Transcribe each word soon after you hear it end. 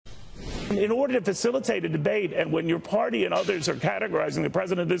In order to facilitate a debate, and when your party and others are categorizing the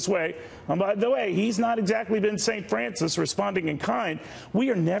president this way, and by the way, he's not exactly been St. Francis responding in kind, we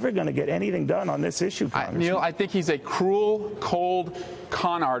are never going to get anything done on this issue, Neil, I think he's a cruel, cold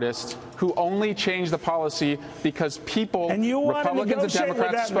con artist who only changed the policy because people, and you Republicans and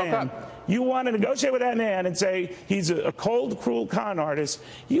Democrats, spoke up. You want to negotiate with that man and say he's a cold, cruel con artist.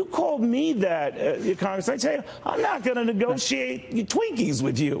 You called me that, Congress. I'd say, I'm not going to negotiate Twinkies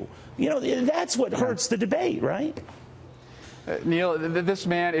with you. You know, that's what hurts the debate, right? Neil, this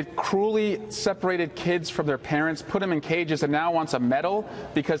man, it cruelly separated kids from their parents, put them in cages, and now wants a medal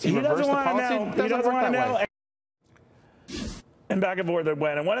because he reversed the policy? He doesn't want to know. And back and forth it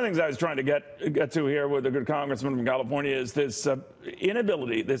went. And one of the things I was trying to get to here with the good congressman from California is this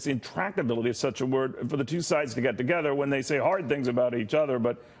inability, this intractability is such a word, for the two sides to get together when they say hard things about each other.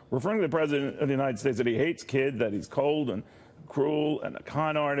 But referring to the president of the United States, that he hates kids, that he's cold and cruel and a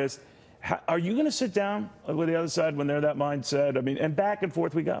con artist. Are you going to sit down with the other side when they're that mindset? I mean, and back and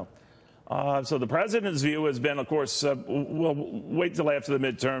forth we go. So the president's view has been, of course, we'll wait till after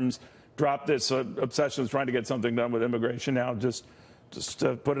the midterms. Drop this obsession of trying to get something done with immigration now. Just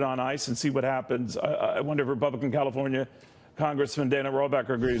put it on ice and see what happens. I wonder if Republican California Congressman Dana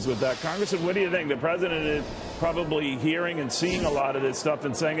Rohrabacher agrees with that. Congressman, what do you think? The president is probably hearing and seeing a lot of this stuff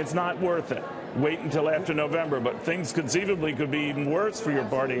and saying it's not worth it. Wait until after November, but things conceivably could be even worse for your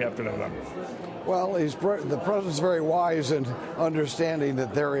party after November. Well, the president's very wise in understanding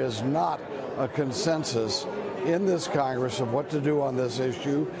that there is not a consensus in this Congress of what to do on this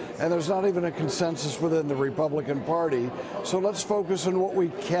issue, and there's not even a consensus within the Republican Party. So let's focus on what we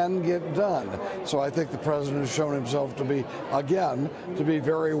can get done. So I think the president has shown himself to be, again, to be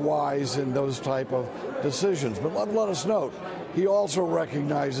very wise in those type of decisions. But let us note, he also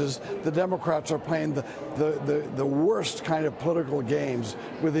recognizes the Democrats are playing the worst kind of political games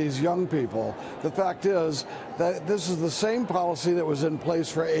with these young people. The fact is that this is the same policy that was in place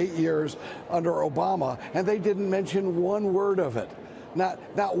for 8 years under Obama, and they didn't mention one word of it. Not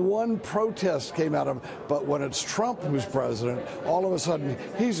one protest came out of it. But when it's Trump who's president, all of a sudden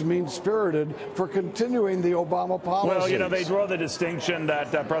he's mean-spirited for continuing the Obama policies. Well, you know, they draw the distinction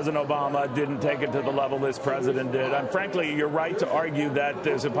that President Obama didn't take it to the level this president did. And frankly, you're right to argue that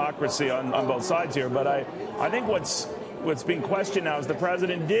there's hypocrisy on both sides here. But I think what's being questioned now is the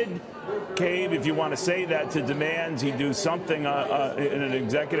president did cave, if you want to say that, to demands he do something in an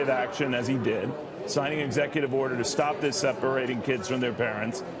executive action, as he did, signing an executive order to stop this separating kids from their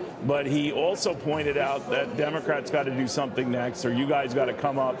parents. But he also pointed out that Democrats got to do something next, or you guys got to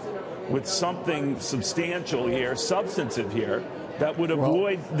come up with something substantial here, substantive here, that would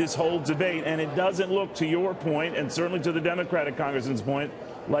avoid this whole debate. And it doesn't look, to your point, and certainly to the Democratic congressman's point,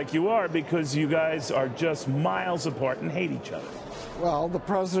 like you are, because you guys are just miles apart and hate each other. Well, the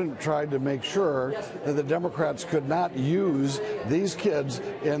president tried to make sure that the Democrats could not use these kids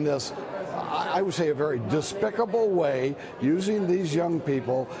in this, I would say, a very despicable way, using these young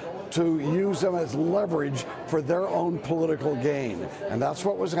people to use them as leverage for their own political gain. And that's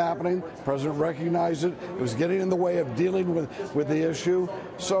what was happening. The president recognized it. It was getting in the way of dealing with the issue.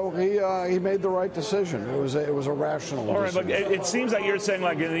 So he made the right decision. It was a rational decision. All right, but it seems like you're saying,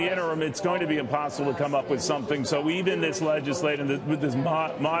 like, in the interim, it's going to be impossible to come up with something. So even this legislative, with this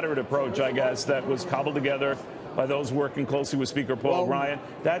moderate approach, I guess, that was cobbled together by those working closely with Speaker Paul Ryan,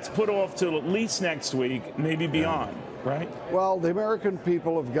 that's put off till at least next week, maybe beyond. Right? Well, the American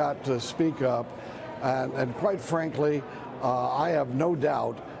people have got to speak up, and quite frankly, I have no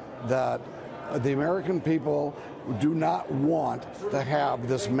doubt that the American people do not want to have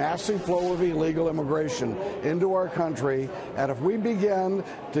this massive flow of illegal immigration into our country. And if we begin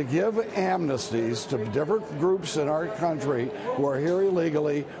to give amnesties to different groups in our country who are here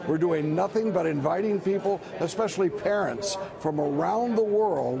illegally, we're doing nothing but inviting people, especially parents from around the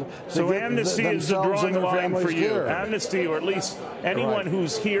world, to so get amnesty is the drawing line for you. Here. Amnesty, or at least anyone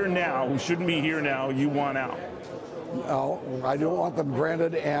who's here now, who shouldn't be here now, you want out. No, I don't want them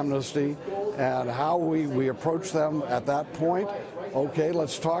granted amnesty, and how we approach them at that point, okay,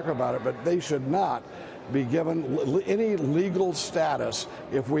 let's talk about it, but they should not be given any legal status.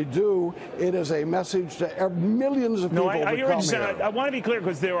 If we do, it is a message to millions of people I hear come what you're saying. here. I want to be clear,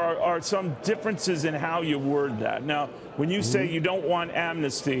 because there are some differences in how you word that. Now, when you say you don't want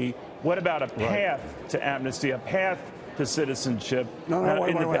amnesty, what about a path to amnesty, a path to citizenship? No,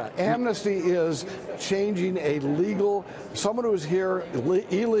 wait. Amnesty is changing someone who's here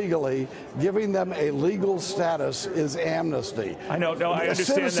illegally, giving them a legal status is amnesty. I know, I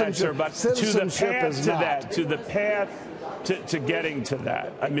understand that, sir, but to the path to that, to the path to getting to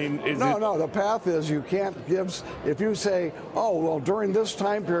that? I mean, no, the path is you can't give, if you say, oh, well, during this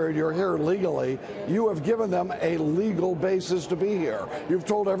time period you're here legally, you have given them a legal basis to be here. You've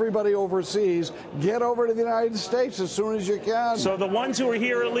told everybody overseas, get over to the United States as soon as you can. So the ones who are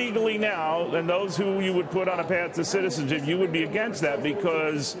here illegally now, and those who you would put on a path to citizenship, you would be against that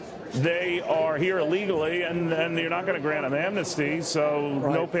because they are here illegally, and you're not going to grant them amnesty, so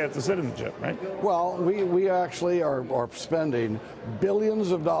right. No path to citizenship, right? Well, we actually are spending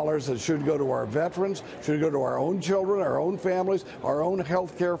billions of dollars that should go to our veterans, should go to our own children, our own families, our own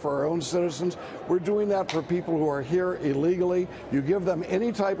health care for our own citizens. We're doing that for people who are here illegally. You give them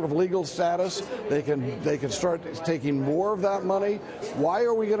any type of legal status, they can start taking more of that money. Why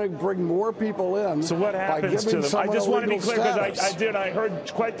are we going to bring more people in? So what happens to them? I just want to be clear because I heard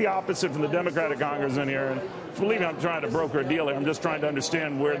quite the opposite from the Democratic congressman here. And believe me, I'm trying to broker a deal here. I'm just trying to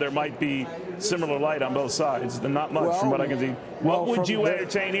understand where there might be similar light on both sides. And not much from what I can see. What would you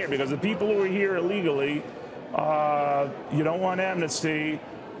entertain here? Because the people who are here illegally, you don't want amnesty.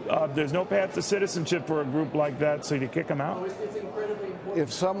 There's no path to citizenship for a group like that, so you kick them out?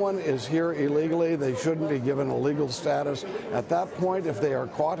 If someone is here illegally, they shouldn't be given a legal status. At that point, if they are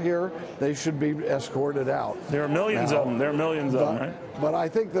caught here, they should be escorted out. There are millions of them. There are millions of them, right? But I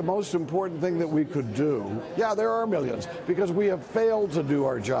think the most important thing that we could do, yeah, there are millions, because we have failed to do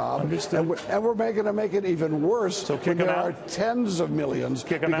our job. Understood. And we're making to make it even worse. So kick them there out? are tens of millions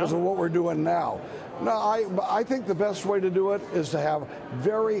Kick them because out? of what we're doing now. No, I think the best way to do it is to have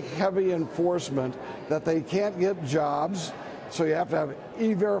very heavy enforcement that they can't get jobs. So you have to have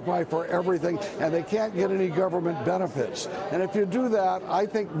E-Verify for everything, and they can't get any government benefits. And if you do that, I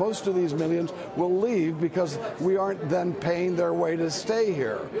think most of these millions will leave because we aren't then paying their way to stay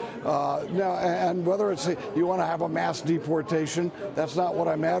here. Now, and whether it's you want to have a mass deportation, that's not what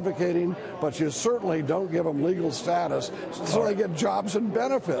I'm advocating, but you certainly don't give them legal status so they get jobs and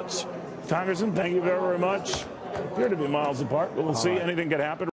benefits. Congressman, thank you very, very much. Appear to be miles apart, but we'll see. Anything could happen.